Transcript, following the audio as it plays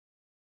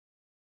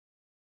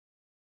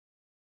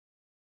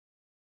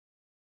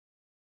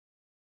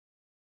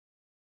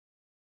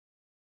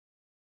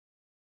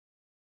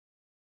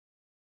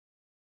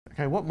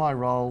Okay, what my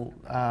role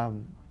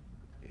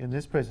in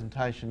this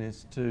presentation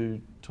is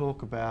to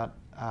talk about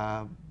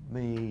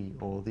me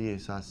or the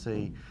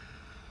SRC,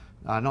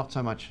 not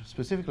so much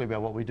specifically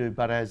about what we do,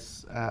 but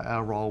as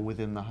our role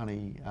within the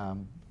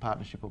HuNI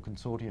partnership or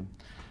consortium.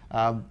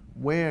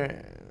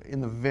 We're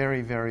in the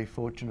very, very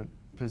fortunate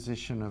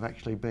position of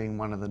actually being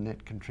one of the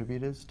net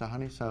contributors to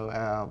HuNI,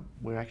 so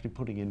we're actually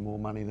putting in more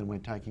money than we're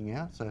taking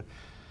out. So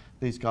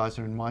these guys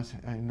are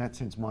in that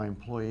sense my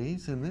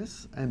employees in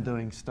this and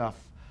doing stuff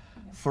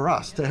for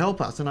us to help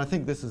us, and I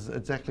think this is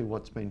exactly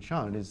what's been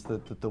shown, is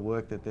that the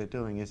work that they're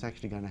doing is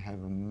actually going to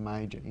have a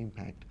major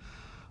impact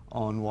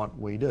on what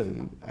we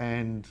do.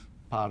 And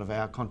part of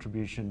our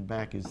contribution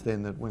back is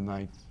then that when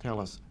they tell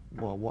us,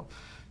 well,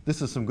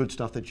 this is some good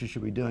stuff that you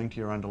should be doing to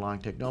your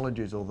underlying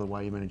technologies or the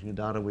way you're managing your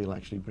data, we'll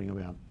actually bring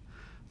about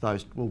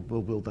those,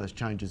 we'll build those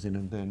changes in,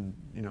 and then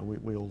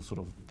we all sort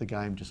of, the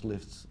game just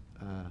lifts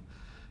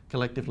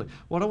collectively.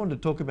 What I want to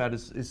talk about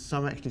is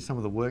some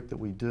of the work that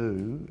we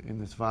do in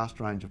this vast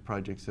range of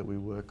projects that we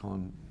work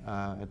on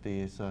at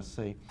the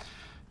SRC.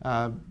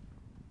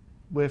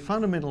 We're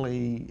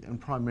fundamentally and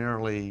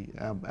primarily,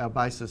 our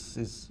basis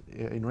is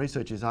in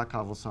research is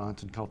archival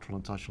science and cultural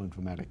and social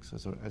informatics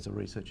as a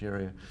research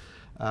area.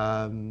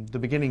 The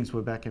beginnings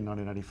were back in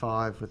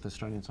 1985 with the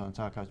Australian Science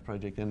Archives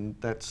project, and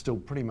that's still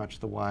pretty much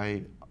the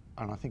way.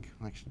 And I think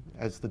actually,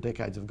 as the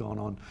decades have gone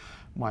on,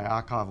 my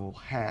archival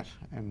hat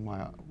and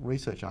my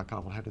research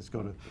archival hat has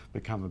got to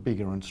become a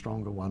bigger and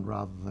stronger one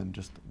rather than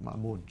just a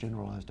more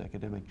generalised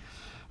academic.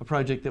 A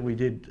project that we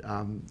did,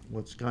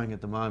 what's going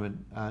at the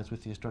moment, is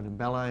with the Australian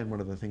Ballet, and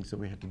one of the things that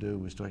we had to do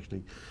was to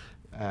actually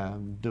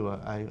do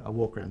a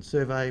walk-around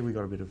survey. We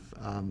got a bit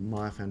of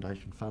Maya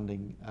Foundation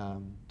funding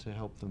to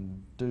help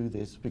them do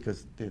this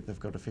because they've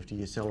got a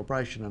 50-year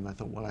celebration, and they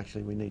thought, well,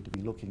 actually we need to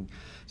be looking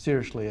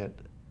seriously at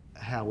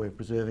how we're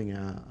preserving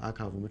our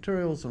archival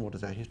materials and what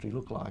does our history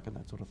look like and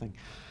that sort of thing.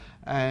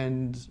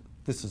 And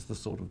this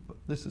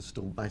is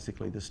still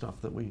basically the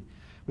stuff that we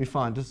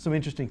find. There's some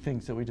interesting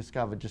things that we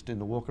discovered just in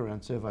the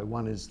walk-around survey.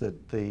 One is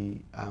that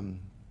the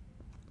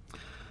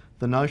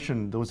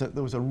notion, there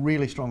was a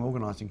really strong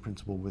organising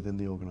principle within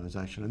the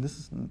organisation, and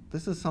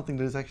this is something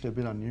that is actually a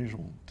bit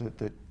unusual,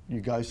 that you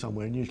go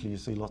somewhere and usually you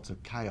see lots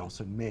of chaos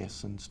and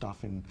mess and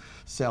stuff in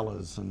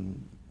cellars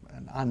and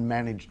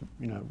unmanaged,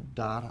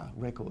 data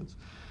records.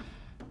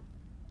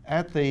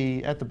 At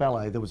the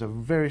ballet, there was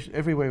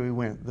everywhere we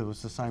went, there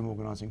was the same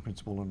organising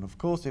principle, and of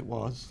course it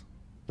was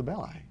the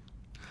ballet.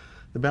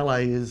 The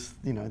ballet is,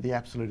 the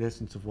absolute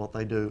essence of what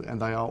they do,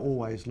 and they are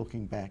always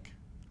looking back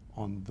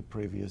on the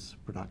previous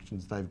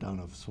productions they've done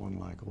of Swan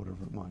Lake or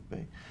whatever it might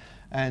be.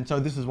 And so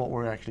this is what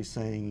we're actually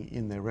seeing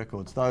in their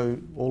records, though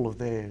all of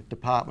their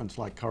departments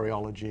like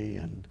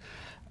choreology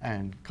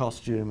and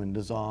costume and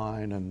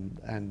design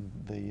and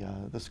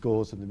the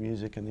scores and the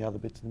music and the other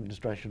bits of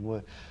administration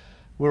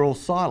were all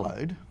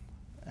siloed,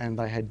 and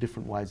they had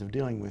different ways of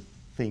dealing with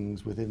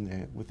things within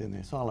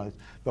their silos.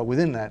 But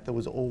within that, there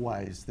was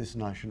always this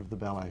notion of the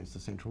ballet as the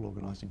central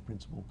organising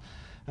principle.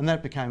 And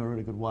that became a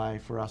really good way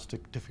for us to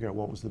figure out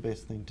what was the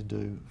best thing to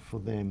do for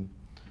them.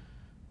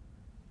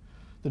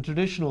 The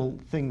traditional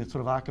thing that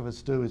sort of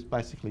archivists do is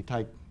basically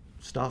take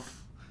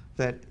stuff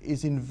that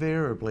is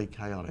invariably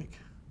chaotic.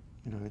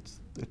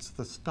 It's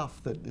the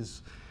stuff that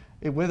is,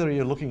 whether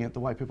you're looking at the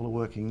way people are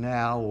working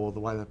now or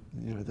the way that,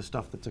 the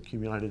stuff that's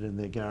accumulated in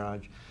their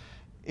garage,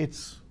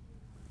 it's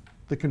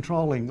the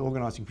controlling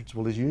organising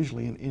principle is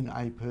usually in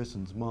a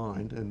person's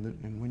mind,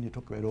 and when you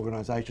talk about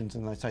organisations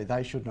and they say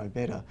they should know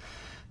better,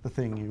 the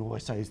thing you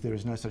always say is there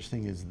is no such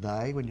thing as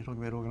they. When you talk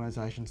about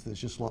organisations, there's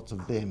just lots of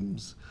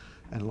thems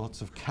and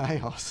lots of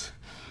chaos.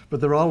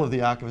 But the role of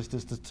the archivist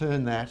is to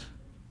turn that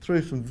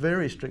through some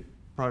very strict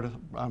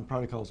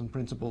protocols and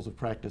principles of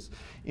practice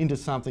into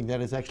something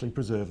that is actually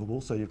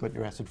preservable. So you've got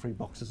your acid-free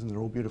boxes and they're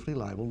all beautifully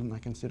labelled and they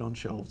can sit on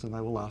shelves and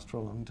they will last for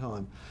a long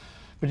time.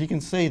 But you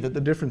can see that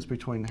the difference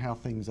between how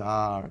things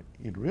are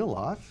in real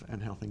life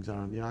and how things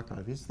are in the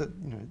archive is that,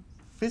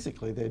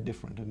 physically they're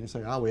different. And you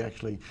say, are we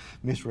actually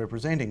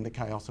misrepresenting the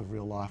chaos of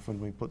real life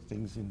when we put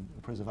things in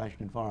a preservation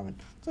environment?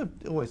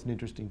 It's always an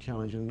interesting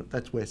challenge, and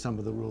that's where some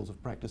of the rules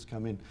of practice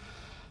come in.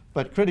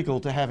 But critical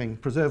to having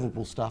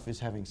preservable stuff is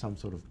having some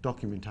sort of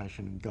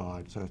documentation and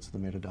guide, so it's the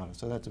metadata.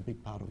 So that's a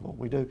big part of what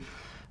we do.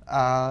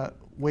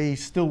 We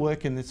still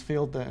work in this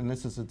field, and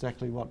this is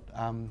exactly what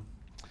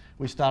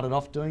we started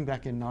off doing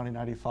back in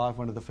 1985.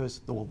 One of the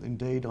first, or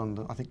indeed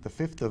on I think the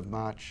 5th of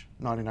March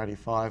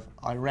 1985,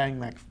 I rang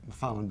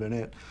Macfarlane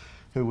Burnet,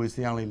 who was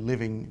the only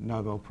living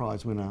Nobel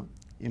Prize winner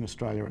in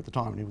Australia at the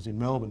time, and he was in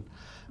Melbourne.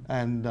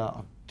 And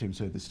Tim's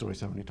heard this story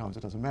so many times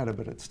it doesn't matter,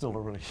 but it's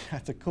still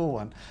it's a cool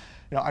one.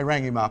 I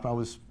rang him up. I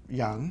was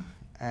young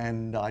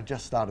and I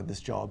just started this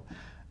job,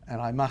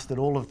 and I mustered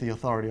all of the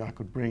authority I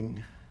could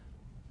bring,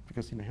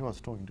 because here I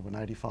was talking to an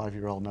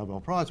 85-year-old Nobel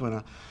Prize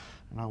winner,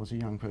 and I was a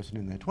young person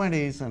in their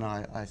 20s, and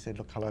I said,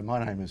 look, hello,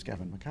 my name is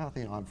Gavan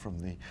McCarthy. I'm from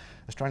the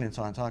Australian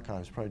Science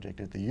Archives project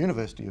at the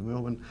University of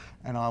Melbourne,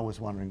 and I was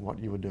wondering what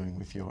you were doing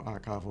with your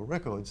archival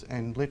records.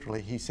 And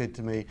literally he said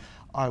to me,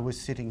 I was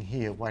sitting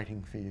here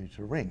waiting for you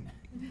to ring.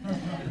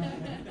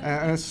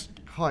 And it's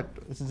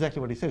exactly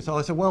what he said. So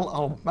I said,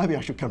 well, maybe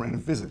I should come around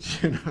and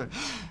visit, you know.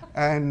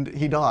 And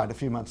he died a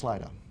few months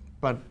later.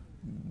 But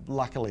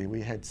luckily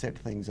we had set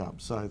things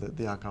up so that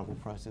the archival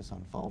process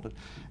unfolded.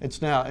 It's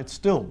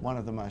still one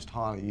of the most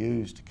highly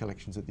used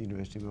collections at the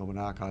University of Melbourne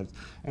Archives.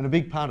 And a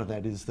big part of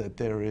that is that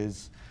there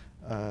is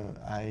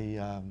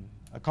a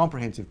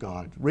comprehensive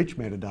guide, rich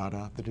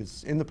metadata that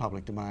is in the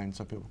public domain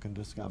so people can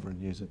discover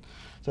and use it.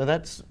 So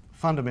that's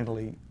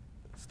fundamentally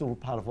still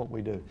part of what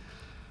we do.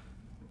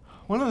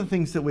 One of the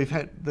things that we've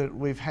had to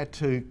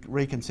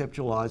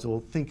reconceptualise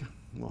or think,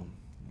 well,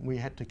 we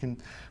had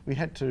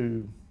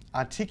to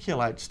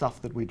articulate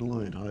stuff that we'd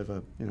learned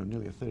over, you know,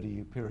 nearly a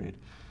 30-year period,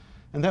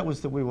 and that was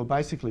that we were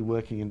basically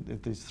working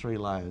at these three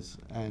layers,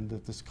 and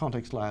this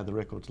context layer, the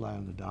records layer,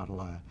 and the data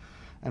layer.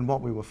 And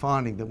what we were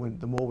finding that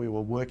the more we were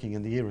working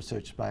in the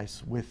e-research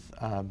space with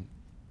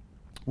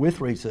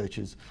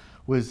researchers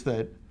was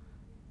that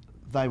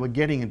they were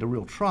getting into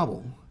real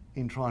trouble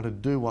in trying to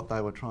do what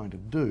they were trying to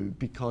do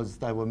because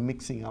they were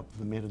mixing up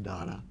the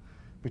metadata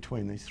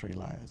between these three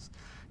layers.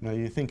 You know,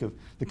 you think of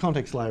the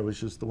context layer was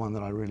just the one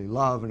that I really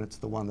love, and it's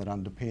the one that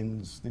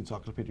underpins the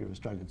Encyclopedia of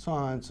Australian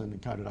Science and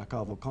Encoded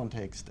Archival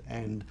Context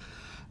and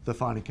the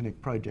Find and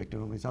Connect project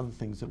and all these other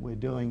things that we're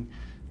doing.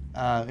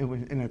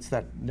 And it's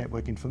that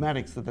network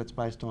informatics that's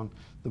based on.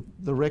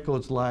 The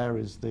records layer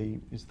is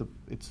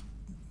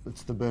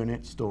it's the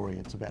Burnett story.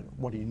 It's about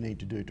what do you need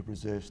to do to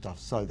preserve stuff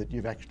so that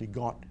you've actually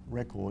got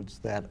records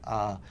that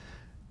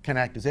can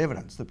act as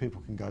evidence that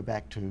people can go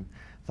back to,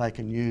 they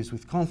can use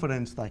with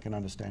confidence, they can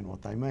understand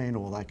what they mean,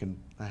 or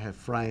they have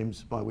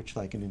frames by which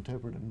they can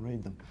interpret and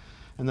read them.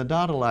 And the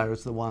data layer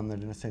is the one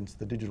that, in a sense,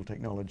 the digital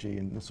technology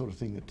and the sort of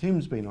thing that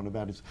Tim's been on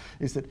about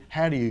is that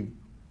how do you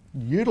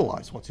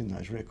utilise what's in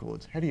those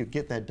records? How do you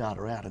get that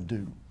data out and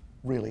do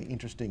really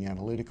interesting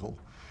analytical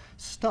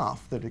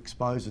stuff that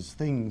exposes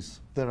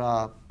things that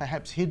are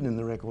perhaps hidden in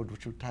the record,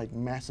 which would take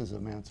massive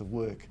amounts of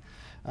work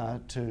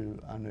to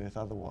unearth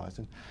otherwise.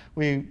 And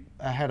we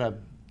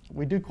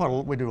do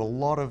a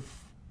lot of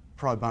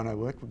pro bono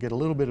work. We get a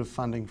little bit of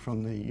funding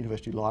from the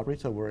University Library,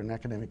 so we're an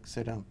academic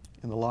centre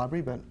in the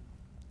library, but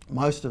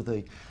most of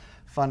the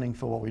funding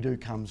for what we do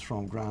comes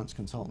from grants,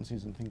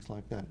 consultancies and things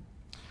like that.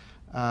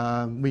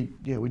 We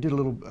did a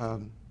little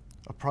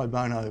a pro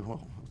bono,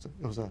 well,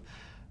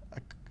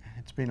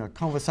 it's been a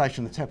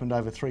conversation that's happened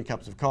over 3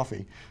 cups of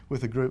coffee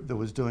with a group that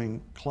was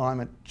doing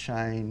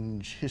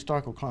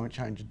historical climate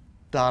change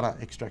data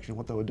extraction.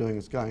 What they were doing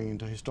is going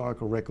into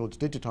historical records,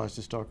 digitised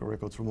historical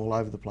records from all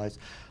over the place,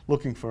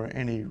 looking for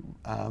any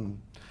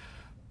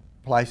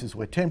places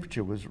where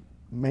temperature was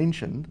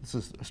mentioned. This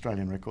is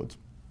Australian records.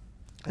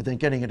 And then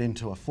getting it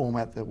into a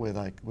format where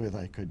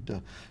they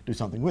could do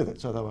something with it.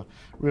 So they were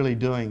really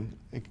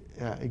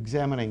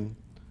examining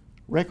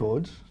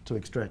records to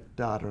extract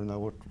data, and they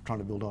were trying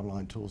to build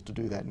online tools to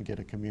do that and get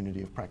a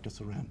community of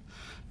practice around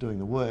doing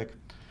the work.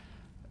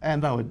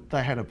 And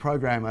they had a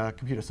programmer, a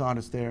computer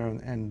scientist there,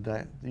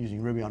 and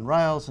using Ruby on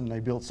Rails, and they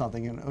built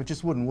something, and it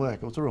just wouldn't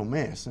work. It was a real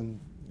mess. And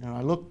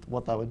I looked at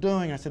what they were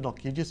doing, and I said,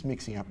 look, you're just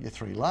mixing up your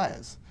 3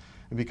 layers.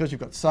 And because you've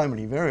got so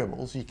many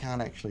variables, you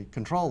can't actually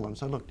control them.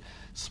 So look,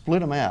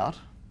 split them out.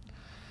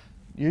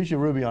 Use your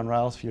Ruby on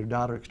Rails for your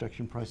data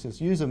extraction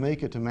process. Use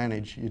Amica to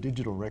manage your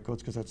digital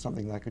records, because that's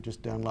something they could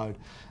just download.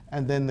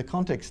 And then the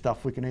context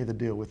stuff we can either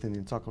deal with in the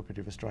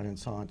Encyclopedia of Australian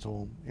Science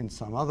or in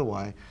some other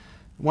way.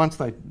 Once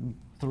they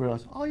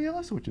realised, oh yeah,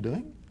 I see what you're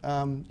doing.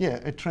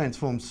 It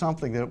transformed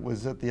something that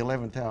was at the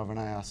 11th hour of an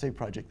ARC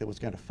project that was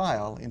going to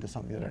fail into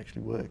something that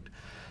actually worked.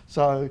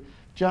 So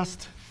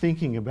just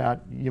thinking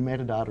about your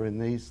metadata in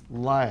these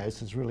layers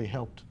has really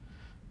helped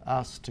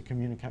us to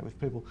communicate with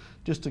people.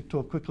 Just to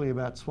talk quickly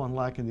about Swan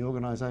Lake and the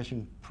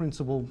organisation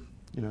principle,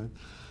 you know,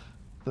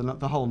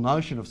 the whole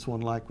notion of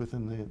Swan Lake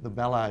within the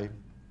ballet,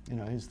 you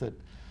know, is that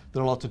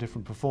there are lots of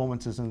different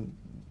performances, and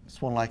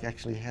Swan Lake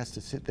actually has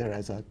to sit there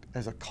as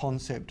a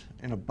concept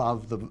and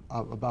above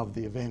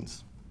the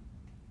events.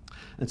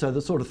 And so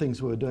the sort of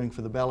things we were doing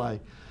for the ballet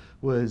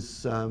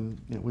was,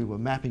 we were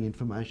mapping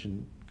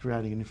information,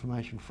 creating an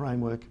information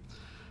framework,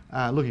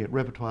 looking at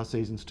repertoire,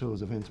 seasons,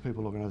 tours, events,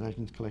 people,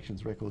 organisations,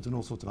 collections, records, and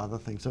all sorts of other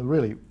things. So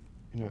really,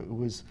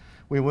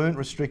 we weren't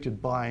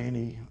restricted by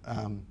any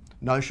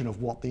notion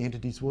of what the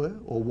entities were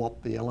or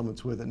what the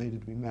elements were that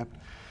needed to be mapped.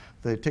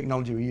 The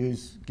technology we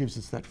use gives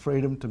us that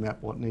freedom to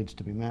map what needs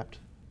to be mapped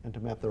and to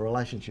map the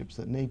relationships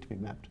that need to be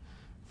mapped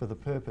for the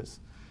purpose.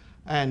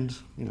 And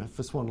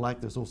for Swan Lake,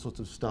 there's all sorts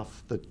of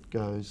stuff that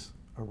goes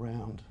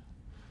around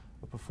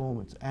a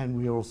performance, and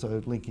we are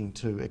also linking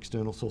to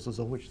external sources,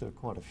 of which there are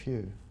quite a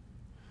few.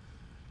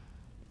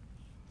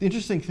 The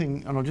interesting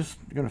thing, and I'm just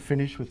going to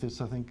finish with this,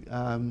 I think,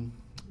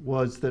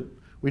 was that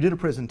we did a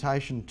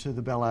presentation to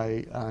the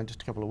ballet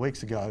just a couple of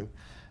weeks ago,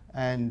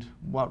 and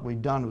what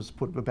we'd done was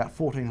put about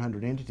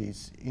 1,400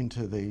 entities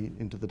into the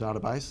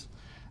database,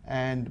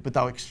 but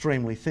they were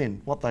extremely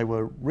thin. What they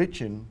were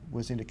rich in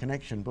was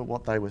interconnection, but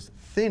what they were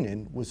thin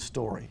in was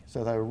story.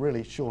 So they were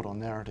really short on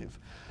narrative.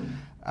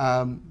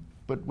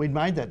 But we'd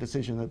made that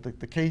decision that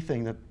the key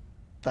thing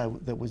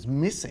that was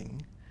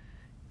missing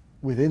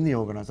within the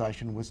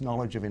organisation was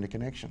knowledge of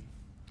interconnection.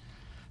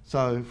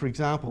 So, for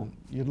example,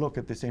 you'd look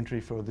at this entry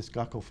for this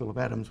guy called Philip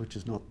Adams, which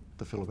is not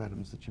the Philip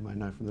Adams that you may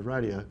know from the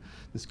radio.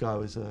 This guy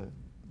was an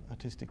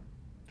artistic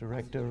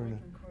director and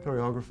a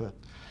choreographer.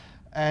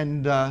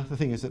 And the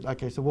thing is that,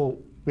 okay, so well,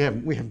 we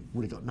haven't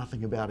really got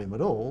nothing about him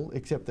at all,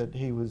 except that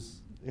he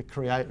was a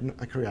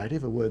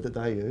creative, a word that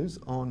they use,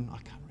 on, I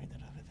can't read that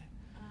over there.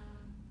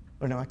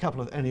 Oh no, a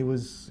couple of, and he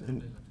was,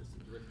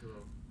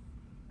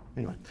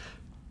 anyway.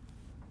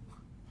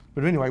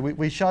 But anyway,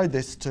 we showed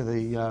this to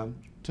the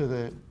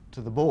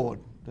board,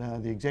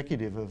 the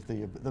executive of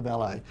the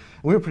ballet. And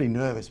we were pretty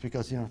nervous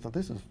because, you know, I thought,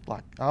 this is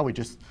like, are we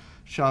just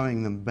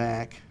showing them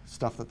back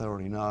stuff that they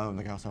already know? And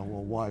they go, so,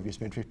 well, why have you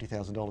spent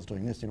 $50,000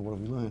 doing this? You know, what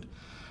have we learned?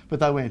 But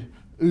they went,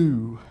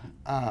 ooh,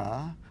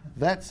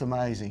 that's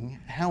amazing.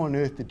 How on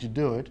earth did you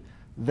do it?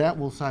 That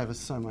will save us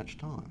so much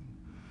time.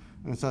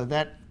 And so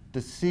that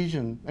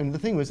decision, and the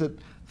thing was that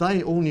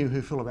they all knew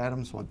who Philip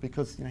Adams was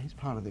because, you know, he's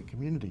part of their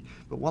community.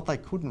 But what they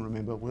couldn't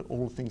remember were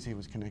all the things he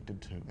was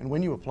connected to. And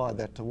when you applied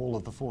that to all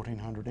of the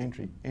 1,400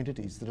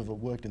 entities that have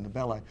worked in the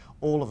ballet,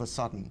 all of a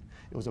sudden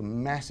it was a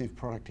massive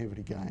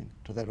productivity gain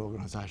to that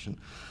organisation.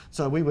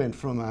 So we went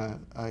from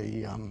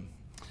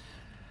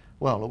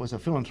well, it was a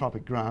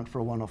philanthropic grant for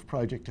a one-off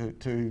project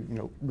to, you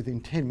know,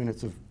 within 10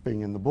 minutes of being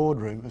in the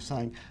boardroom, of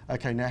saying,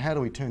 okay, now how do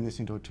we turn this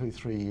into a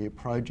 2-3 year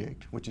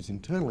project, which is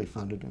internally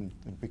funded and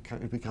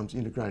it becomes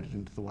integrated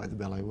into the way the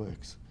ballet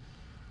works.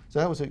 So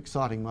that was an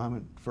exciting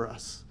moment for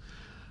us.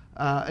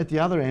 At the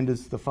other end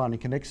is the Find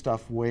and Connect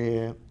stuff,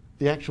 where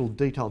the actual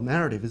detailed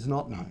narrative is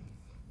not known.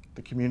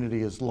 The community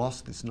has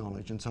lost this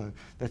knowledge, and so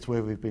that's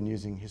where we've been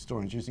using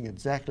historians, using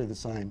exactly the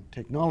same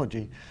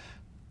technology.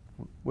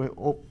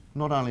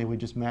 Not only are we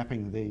just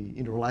mapping the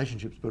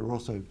interrelationships, but we're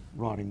also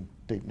writing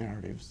deep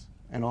narratives,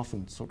 and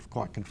often sort of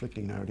quite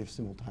conflicting narratives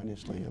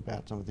simultaneously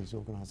about some of these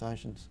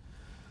organisations.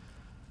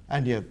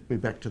 And yeah, we're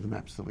back to the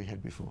maps that we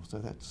had before, so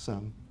that's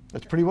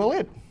pretty well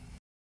it.